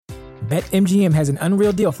BetMGM has an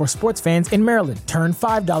unreal deal for sports fans in Maryland. Turn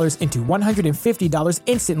 $5 into $150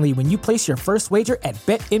 instantly when you place your first wager at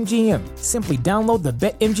BetMGM. Simply download the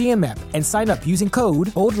BetMGM app and sign up using code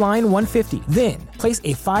OldLine150. Then, place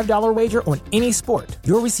a $5 wager on any sport.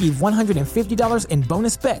 You'll receive $150 in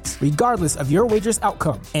bonus bets, regardless of your wager's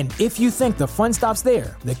outcome. And if you think the fun stops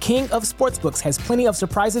there, the King of Sportsbooks has plenty of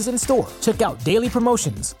surprises in store. Check out daily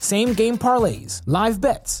promotions, same-game parlays, live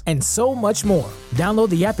bets, and so much more. Download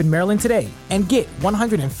the app in Maryland today and get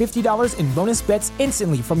 $150 in bonus bets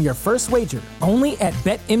instantly from your first wager. Only at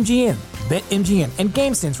BetMGM. BetMGM and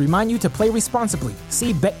GameSense remind you to play responsibly.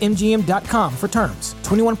 See BetMGM.com for terms.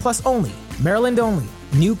 21 plus only. Maryland only.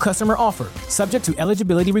 New customer offer. Subject to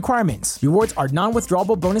eligibility requirements. Rewards are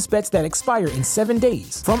non-withdrawable bonus bets that expire in 7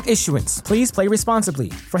 days. From issuance, please play responsibly.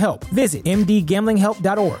 For help, visit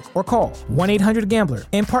mdgamblinghelp.org or call 1-800-GAMBLER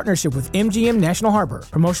in partnership with MGM National Harbor.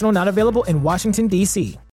 Promotional not available in Washington,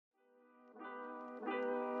 D.C.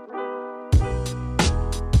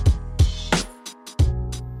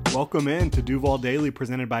 Welcome in to Duval Daily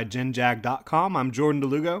presented by GenJag.com. I'm Jordan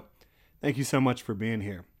DeLugo. Thank you so much for being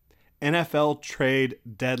here. NFL trade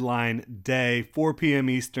deadline day, 4 p.m.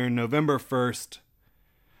 Eastern, November 1st.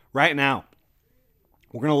 Right now,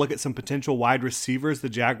 we're going to look at some potential wide receivers the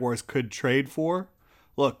Jaguars could trade for.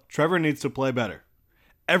 Look, Trevor needs to play better.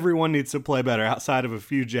 Everyone needs to play better outside of a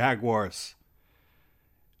few Jaguars.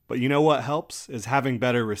 But you know what helps is having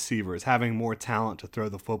better receivers, having more talent to throw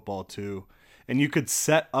the football to. And you could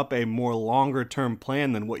set up a more longer-term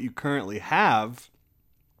plan than what you currently have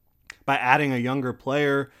by adding a younger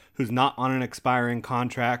player who's not on an expiring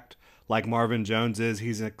contract like Marvin Jones is.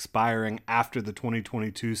 He's expiring after the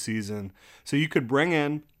 2022 season. So you could bring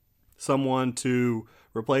in someone to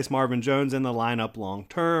replace Marvin Jones in the lineup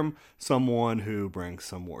long-term, someone who brings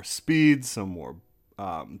some more speed, some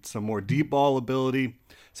more deep ball ability,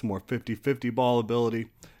 some more 50-50 ball ability.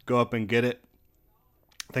 Go up and get it.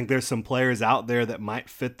 I think there's some players out there that might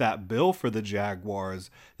fit that bill for the Jaguars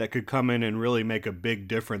that could come in and really make a big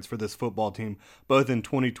difference for this football team, both in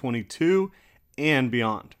 2022 and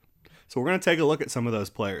beyond. So we're going to take a look at some of those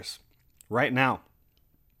players right now.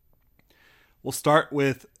 We'll start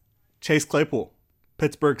with Chase Claypool,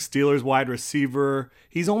 Pittsburgh Steelers wide receiver.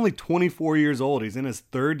 He's only 24 years old. He's in his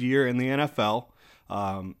third year in the NFL.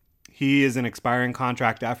 He is an expiring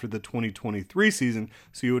contract after the 2023 season,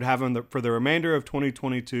 so you would have him for the remainder of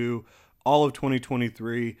 2022, all of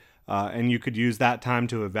 2023, and you could use that time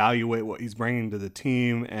to evaluate what he's bringing to the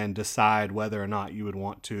team and decide whether or not you would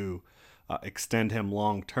want to extend him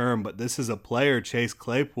long term. But this is a player, Chase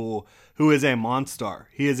Claypool, who is a monster.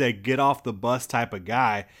 He is a get-off-the-bus type of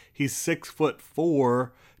guy. He's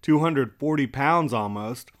 6'4", 240 pounds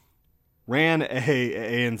almost. Ran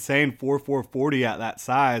a insane 4.4 40 at that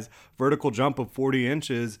size, vertical jump of 40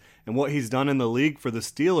 inches, and what he's done in the league for the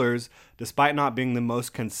Steelers, despite not being the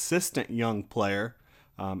most consistent young player,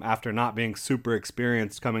 after not being super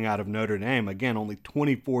experienced coming out of Notre Dame, again, only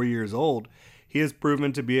 24 years old, he has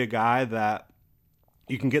proven to be a guy that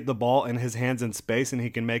you can get the ball in his hands in space and he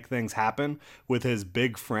can make things happen with his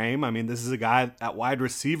big frame. I mean, this is a guy at wide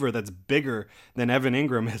receiver that's bigger than Evan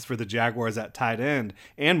Ingram is for the Jaguars at tight end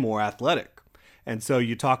and more athletic. And so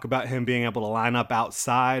you talk about him being able to line up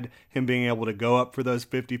outside, him being able to go up for those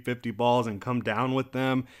 50-50 balls and come down with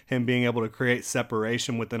them, him being able to create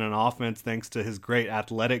separation within an offense thanks to his great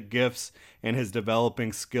athletic gifts and his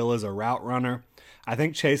developing skill as a route runner. I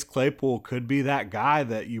think Chase Claypool could be that guy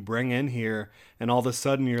that you bring in here and all of a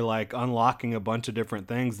sudden you're like unlocking a bunch of different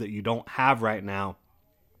things that you don't have right now.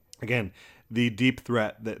 Again, the deep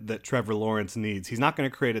threat that Trevor Lawrence needs. He's not going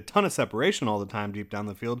to create a ton of separation all the time deep down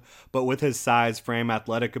the field, but with his size, frame,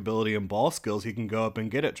 athletic ability, and ball skills, he can go up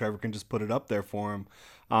and get it. Trevor can just put it up there for him.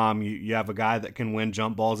 You have a guy that can win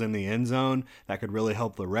jump balls in the end zone that could really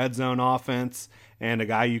help the red zone offense, and a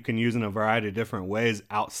guy you can use in a variety of different ways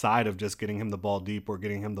outside of just getting him the ball deep or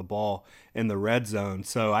getting him the ball in the red zone.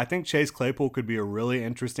 So I think Chase Claypool could be a really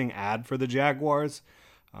interesting add for the Jaguars.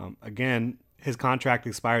 Again, his contract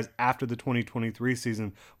expires after the 2023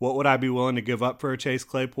 season. What would I be willing to give up for a Chase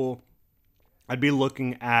Claypool? I'd be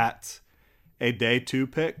looking at a day 2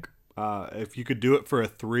 pick. If you could do it for a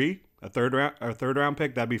third round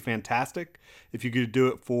pick, that'd be fantastic. If you could do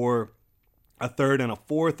it for a third and a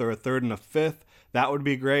fourth or a third and a fifth, that would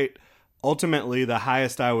be great. Ultimately, the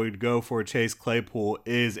highest I would go for Chase Claypool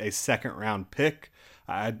is a second round pick.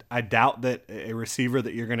 I doubt that a receiver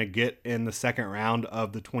that you're going to get in the second round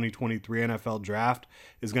of the 2023 NFL draft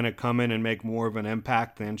is going to come in and make more of an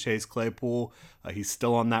impact than Chase Claypool. He's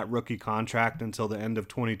still on that rookie contract until the end of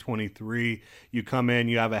 2023. You come in,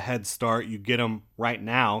 you have a head start, you get him right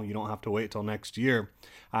now. You don't have to wait till next year.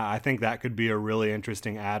 I think that could be a really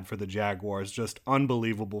interesting ad for the Jaguars. Just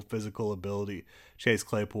unbelievable physical ability Chase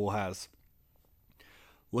Claypool has.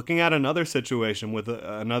 Looking at another situation with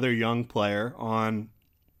another young player on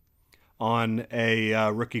a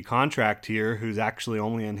rookie contract here, who's actually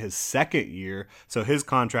only in his second year, so his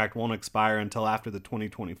contract won't expire until after the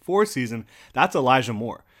 2024 season, that's Elijah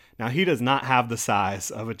Moore. Now, he does not have the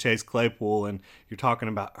size of a Chase Claypool, and you're talking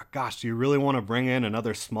about, gosh, do you really want to bring in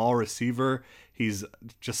another small receiver? He's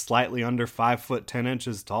just slightly under 5 foot 10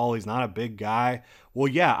 inches tall. He's not a big guy. Well,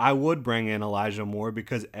 yeah, I would bring in Elijah Moore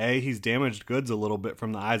because he's damaged goods a little bit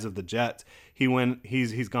from the eyes of the Jets.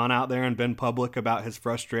 He's gone out there and been public about his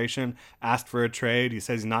frustration, asked for a trade. He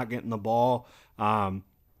says he's not getting the ball.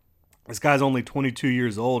 This guy's only 22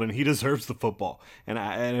 years old, and he deserves the football.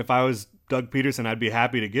 And if I was Doug Peterson, I'd be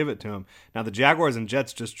happy to give it to him. Now, the Jaguars and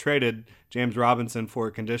Jets just traded James Robinson for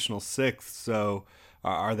a conditional sixth, so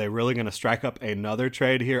are they really going to strike up another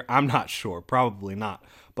trade here? I'm not sure. Probably not.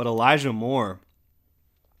 But Elijah Moore,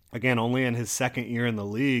 again, only in his second year in the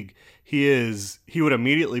league, he would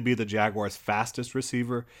immediately be the Jaguars' fastest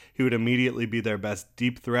receiver. He would immediately be their best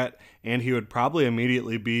deep threat, and he would probably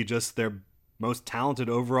immediately be just their most talented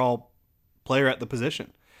overall player at the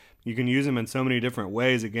position. You can use him in so many different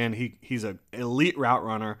ways. Again, he's an elite route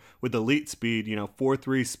runner with elite speed,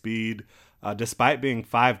 4.3 speed. Despite being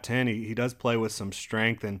 5'10", he does play with some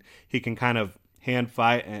strength, and he can kind of hand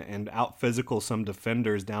fight and out physical some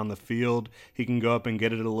defenders down the field. He can go up and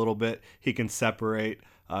get it a little bit. He can separate.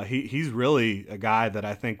 He's really a guy that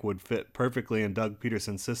I think would fit perfectly in Doug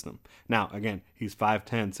Peterson's system. Now, again, he's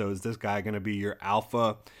 5'10", so is this guy going to be your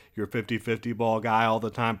alpha, your 50-50 ball guy all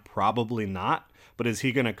the time? Probably not. But is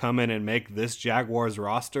he going to come in and make this Jaguars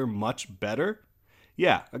roster much better?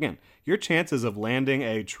 Yeah, again, your chances of landing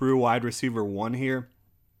a true wide receiver one here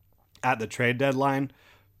at the trade deadline,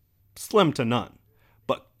 slim to none.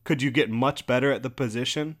 But could you get much better at the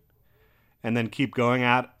position and then keep going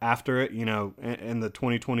after it, in the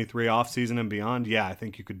 2023 offseason and beyond? Yeah, I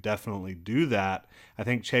think you could definitely do that. I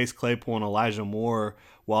think Chase Claypool and Elijah Moore,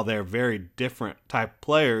 while they're very different type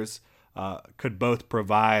players, could both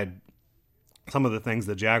provide some of the things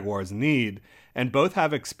the Jaguars need, and both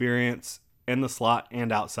have experience in the slot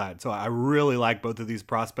and outside. So I really like both of these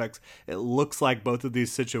prospects. It looks like both of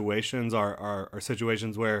these situations are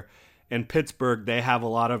situations where in Pittsburgh, they have a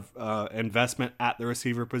lot of investment at the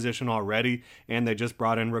receiver position already, and they just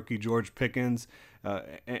brought in rookie George Pickens.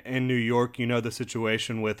 In New York, the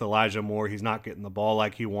situation with Elijah Moore. He's not getting the ball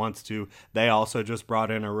like he wants to. They also just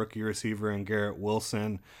brought in a rookie receiver in Garrett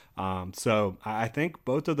Wilson. So I think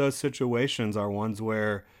both of those situations are ones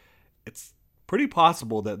where it's pretty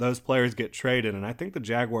possible that those players get traded, and I think the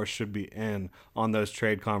Jaguars should be in on those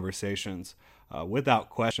trade conversations without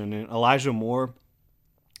question. And Elijah Moore,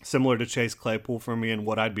 similar to Chase Claypool for me and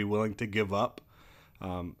what I'd be willing to give up.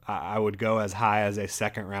 I would go as high as a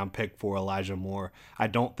second-round pick for Elijah Moore. I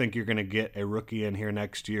don't think you're going to get a rookie in here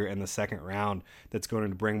next year in the second round that's going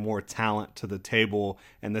to bring more talent to the table,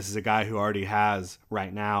 and this is a guy who already has,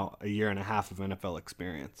 right now, a year and a half of NFL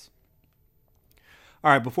experience. All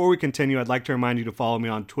right, before we continue, I'd like to remind you to follow me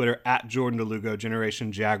on Twitter at Jordan DeLugo,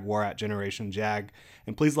 Generation Jaguar at Generation Jag.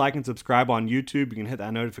 And please like and subscribe on YouTube. You can hit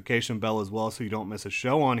that notification bell as well so you don't miss a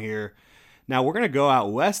show on here. Now, we're going to go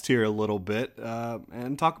out west here a little bit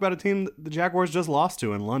and talk about a team the Jaguars just lost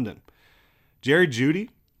to in London. Jerry Jeudy,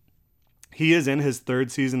 he is in his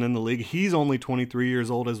third season in the league. He's only 23 years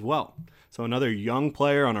old as well. So another young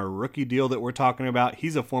player on a rookie deal that we're talking about.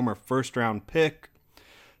 He's a former first-round pick.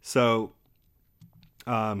 So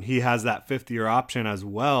he has that fifth-year option as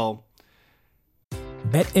well.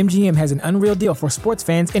 BetMGM has an unreal deal for sports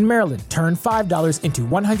fans in Maryland. Turn $5 into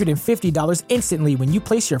 $150 instantly when you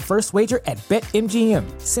place your first wager at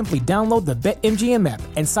BetMGM. Simply download the BetMGM app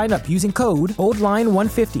and sign up using code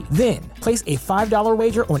OldLine150. Then, place a $5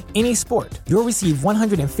 wager on any sport. You'll receive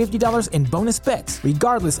 $150 in bonus bets,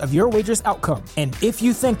 regardless of your wager's outcome. And if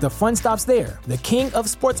you think the fun stops there, the king of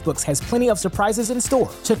sportsbooks has plenty of surprises in store.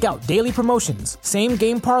 Check out daily promotions,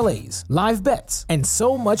 same-game parlays, live bets, and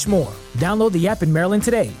so much more. Download the app in Maryland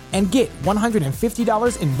today and get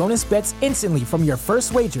 $150 in bonus bets instantly from your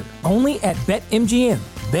first wager. Only at BetMGM.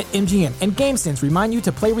 BetMGM and GameSense remind you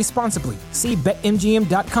to play responsibly. See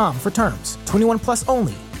BetMGM.com for terms. 21 plus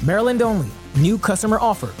only. Maryland only. New customer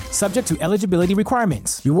offer. Subject to eligibility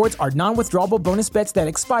requirements. Rewards are non-withdrawable bonus bets that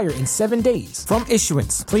expire in 7 days from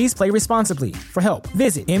issuance. Please play responsibly. For help,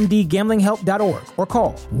 visit mdgamblinghelp.org or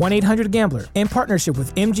call 1-800-GAMBLER in partnership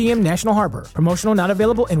with MGM National Harbor. Promotional not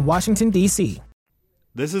available in Washington, D.C.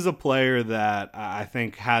 This is a player that I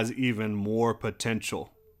think has even more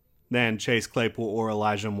potential than Chase Claypool or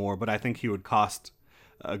Elijah Moore, but I think he would cost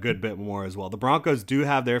a good bit more as well. The Broncos do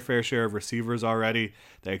have their fair share of receivers already.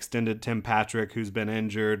 They extended Tim Patrick, who's been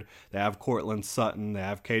injured. They have Cortland Sutton. They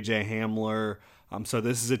have KJ Hamler. So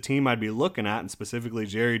this is a team I'd be looking at, and specifically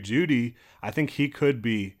Jerry Jeudy. I think he could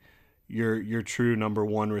be your true number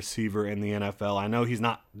one receiver in the NFL. I know he's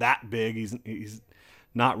not that big. He's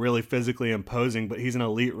not really physically imposing, but he's an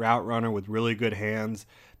elite route runner with really good hands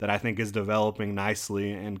that I think is developing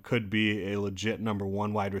nicely and could be a legit number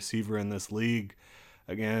one wide receiver in this league.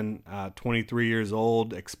 Again, 23 years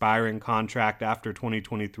old, expiring contract after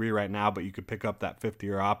 2023 right now, but you could pick up that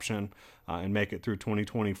fifth-year option and make it through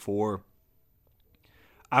 2024.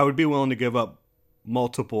 I would be willing to give up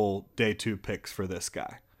multiple day two picks for this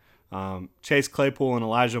guy. Chase Claypool and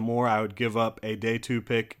Elijah Moore, I would give up a day two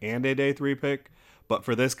pick and a day three pick. But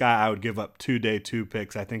for this guy, I would give up 2 day two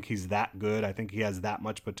picks. I think he's that good. I think he has that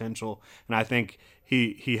much potential. And I think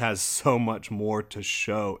he has so much more to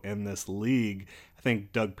show in this league. I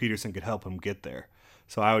think Doug Peterson could help him get there.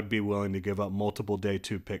 So I would be willing to give up multiple day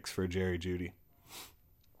two picks for Jerry Jeudy.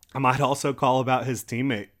 I might also call about his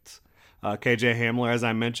teammates. KJ Hamler, as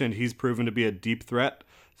I mentioned, he's proven to be a deep threat.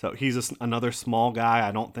 So he's another small guy.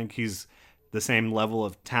 I don't think he's the same level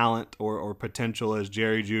of talent or potential as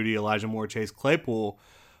Jerry Jeudy, Elijah Moore, Chase Claypool,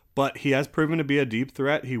 but he has proven to be a deep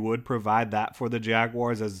threat. He would provide that for the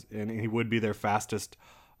Jaguars, and he would be their fastest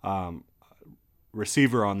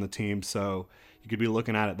receiver on the team. So you could be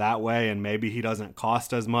looking at it that way, and maybe he doesn't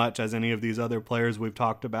cost as much as any of these other players we've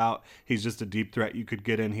talked about. He's just a deep threat you could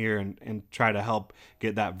get in here and try to help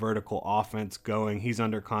get that vertical offense going. He's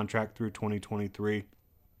under contract through 2023.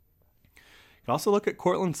 You can also look at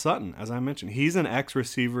Cortland Sutton, as I mentioned. He's an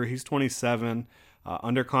ex-receiver. He's 27,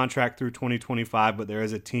 under contract through 2025, but there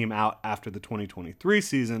is a team out after the 2023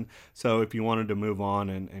 season. So if you wanted to move on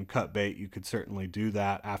and cut bait, you could certainly do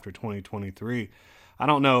that after 2023. I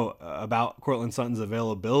don't know about Cortland Sutton's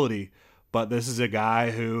availability, but this is a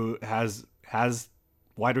guy who has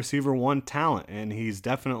wide receiver one talent, and he's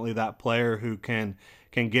definitely that player who can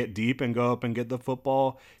get deep and go up and get the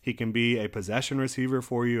football. He can be a possession receiver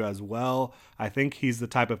for you as well. I think he's the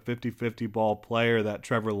type of 50-50 ball player that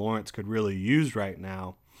Trevor Lawrence could really use right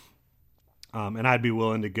now. And I'd be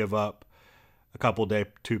willing to give up a couple day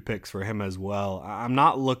two picks for him as well. I'm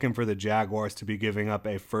not looking for the Jaguars to be giving up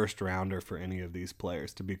a first rounder for any of these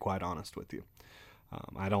players, to be quite honest with you.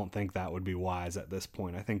 I don't think that would be wise at this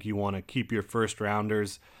point. I think you want to keep your first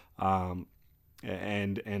rounders and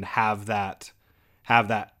have that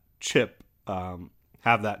chip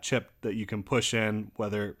that you can push in,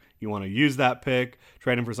 whether you want to use that pick,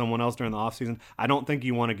 trade him for someone else during the offseason. I don't think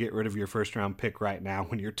you want to get rid of your first round pick right now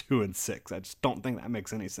when you're 2-6. I just don't think that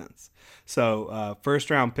makes any sense. So first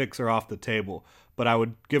round picks are off the table, but I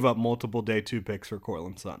would give up multiple day two picks for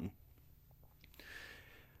Cortland Sutton.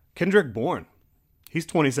 Kendrick Bourne. He's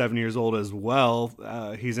 27 years old as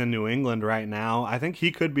well. He's in New England right now. I think he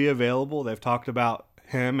could be available. They've talked about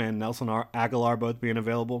him and Nelson Aguilar both being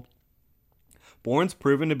available. Bourne's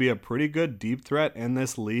proven to be a pretty good deep threat in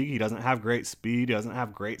this league. He doesn't have great speed. He doesn't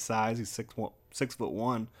have great size. He's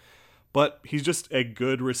 6'1", but he's just a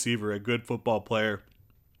good receiver, a good football player.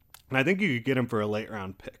 And I think you could get him for a late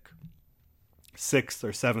round pick, 6th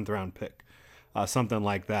or 7th round pick, something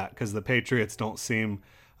like that, because the Patriots don't seem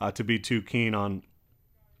to be too keen on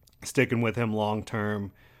sticking with him long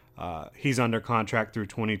term. He's under contract through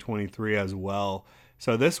 2023 as well.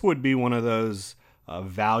 So this would be one of those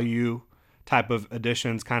value type of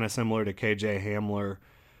additions, kind of similar to KJ Hamler.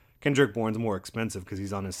 Kendrick Bourne's more expensive because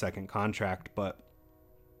he's on his second contract, but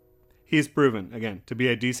he's proven, again, to be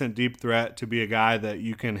a decent deep threat, to be a guy that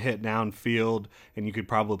you can hit downfield, and you could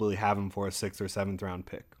probably have him for a 6th or 7th round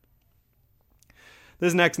pick.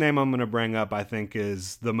 This next name I'm going to bring up, I think,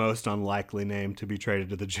 is the most unlikely name to be traded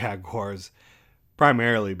to the Jaguars,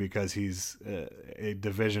 primarily because he's a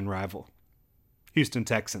division rival. Houston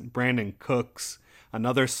Texan, Brandon Cooks,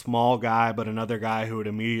 another small guy, but another guy who would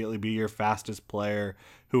immediately be your fastest player,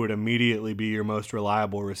 who would immediately be your most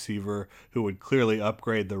reliable receiver, who would clearly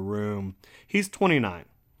upgrade the room. He's 29.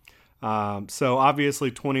 So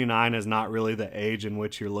obviously 29 is not really the age in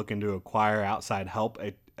which you're looking to acquire outside help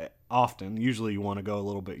often. Usually you want to go a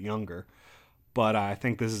little bit younger. But I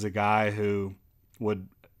think this is a guy who would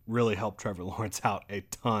really help Trevor Lawrence out a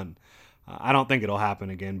ton. I don't think it'll happen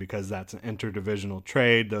again because that's an interdivisional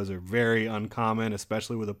trade. Those are very uncommon,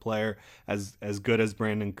 especially with a player as good as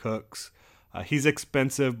Brandon Cooks. He's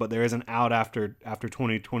expensive, but there is an out after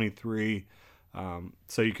 2023,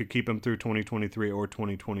 so you could keep him through 2023 or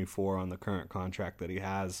 2024 on the current contract that he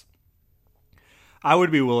has. I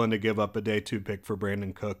would be willing to give up a day 2 pick for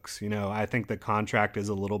Brandon Cooks. I think the contract is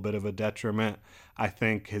a little bit of a detriment. I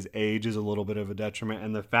think his age is a little bit of a detriment,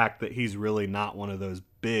 and the fact that he's really not one of those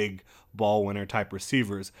big ball winner type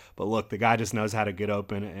receivers. But look, the guy just knows how to get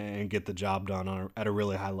open and get the job done at a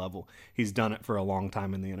really high level. He's done it for a long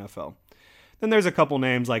time in the NFL. Then there's a couple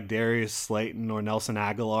names like Darius Slayton or Nelson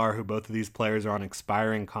Aguilar, who both of these players are on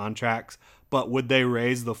expiring contracts. But would they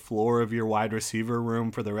raise the floor of your wide receiver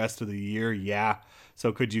room for the rest of the year? Yeah.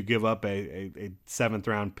 So could you give up a 7th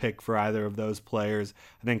round pick for either of those players?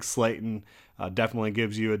 I think Slayton definitely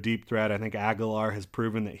gives you a deep threat. I think Aguilar has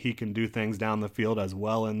proven that he can do things down the field as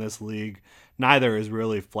well in this league. Neither is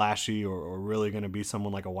really flashy or really going to be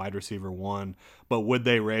someone like a wide receiver 1. But would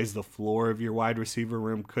they raise the floor of your wide receiver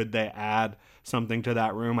room? Could they add something to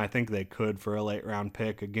that room? I think they could for a late round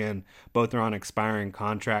pick. Again, both are on expiring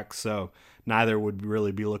contracts, so neither would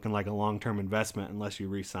really be looking like a long-term investment unless you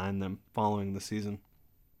re-sign them following the season.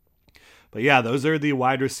 But yeah, those are the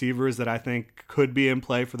wide receivers that I think could be in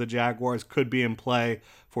play for the Jaguars, could be in play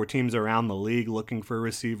for teams around the league looking for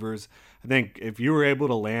receivers. I think if you were able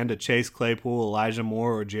to land a Chase Claypool, Elijah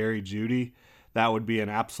Moore, or Jerry Jeudy, that would be an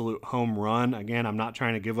absolute home run. Again, I'm not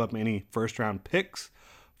trying to give up any first-round picks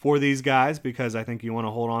for these guys because I think you want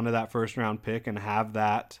to hold on to that first-round pick and have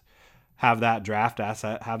that draft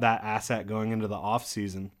asset, have that asset going into the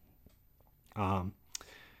offseason. And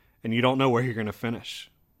you don't know where you're going to finish.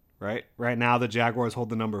 Right now, the Jaguars hold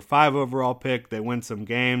the number 5 overall pick. They win some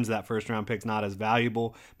games. That first-round pick's not as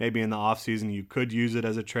valuable. Maybe in the offseason you could use it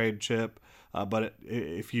as a trade chip. But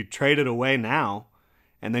if you trade it away now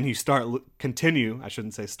and then you continue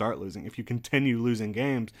losing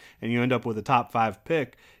games and you end up with a top 5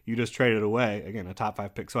 pick, you just trade it away. Again, a top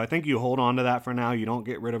 5 pick. So I think you hold on to that for now. You don't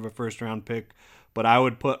get rid of a first-round pick. But I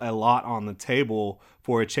would put a lot on the table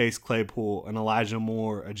for a Chase Claypool, an Elijah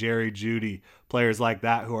Moore, a Jerry Jeudy, players like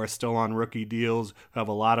that who are still on rookie deals, who have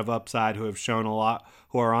a lot of upside, who have shown a lot,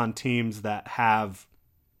 who are on teams that have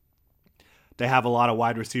a lot of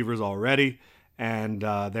wide receivers already, and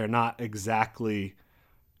they're not exactly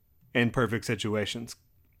in perfect situations.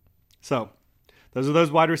 So those are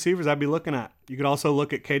those wide receivers I'd be looking at. You could also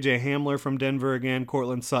look at KJ Hamler from Denver again,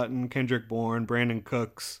 Cortland Sutton, Kendrick Bourne, Brandon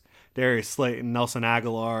Cooks, Darius Slayton, Nelson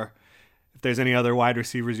Aguilar. If there's any other wide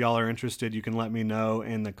receivers y'all are interested, you can let me know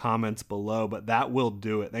in the comments below. But that will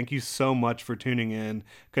do it. Thank you so much for tuning in.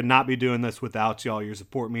 Could not be doing this without y'all. Your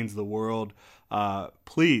support means the world.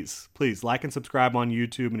 Please like and subscribe on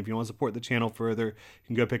YouTube. And if you want to support the channel further, you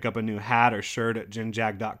can go pick up a new hat or shirt at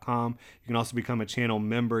genjag.com. You can also become a channel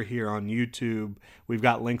member here on YouTube. We've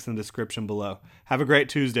got links in the description below. Have a great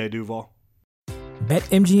Tuesday, Duval.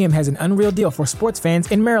 BetMGM has an unreal deal for sports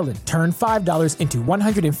fans in Maryland. Turn $5 into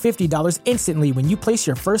 $150 instantly when you place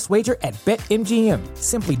your first wager at BetMGM.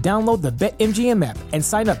 Simply download the BetMGM app and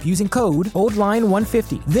sign up using code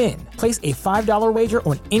OldLine150. Then, place a $5 wager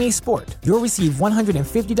on any sport. You'll receive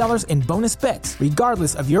 $150 in bonus bets,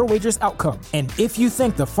 regardless of your wager's outcome. And if you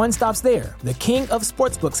think the fun stops there, the king of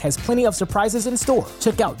sportsbooks has plenty of surprises in store.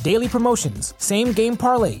 Check out daily promotions, same-game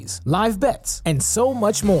parlays, live bets, and so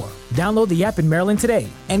much more. Download the app in Maryland today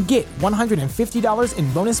and get $150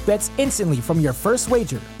 in bonus bets instantly from your first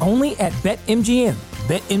wager. Only at BetMGM.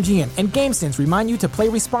 BetMGM and GameSense remind you to play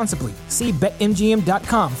responsibly. See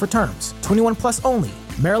BetMGM.com for terms. 21 plus only.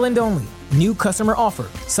 Maryland only. New customer offer.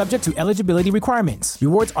 Subject to eligibility requirements.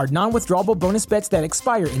 Rewards are non-withdrawable bonus bets that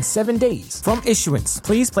expire in 7 days. From issuance,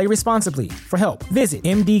 please play responsibly. For help, visit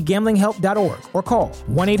mdgamblinghelp.org or call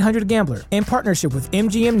 1-800-GAMBLER in partnership with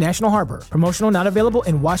MGM National Harbor. Promotional not available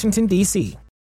in Washington, D.C.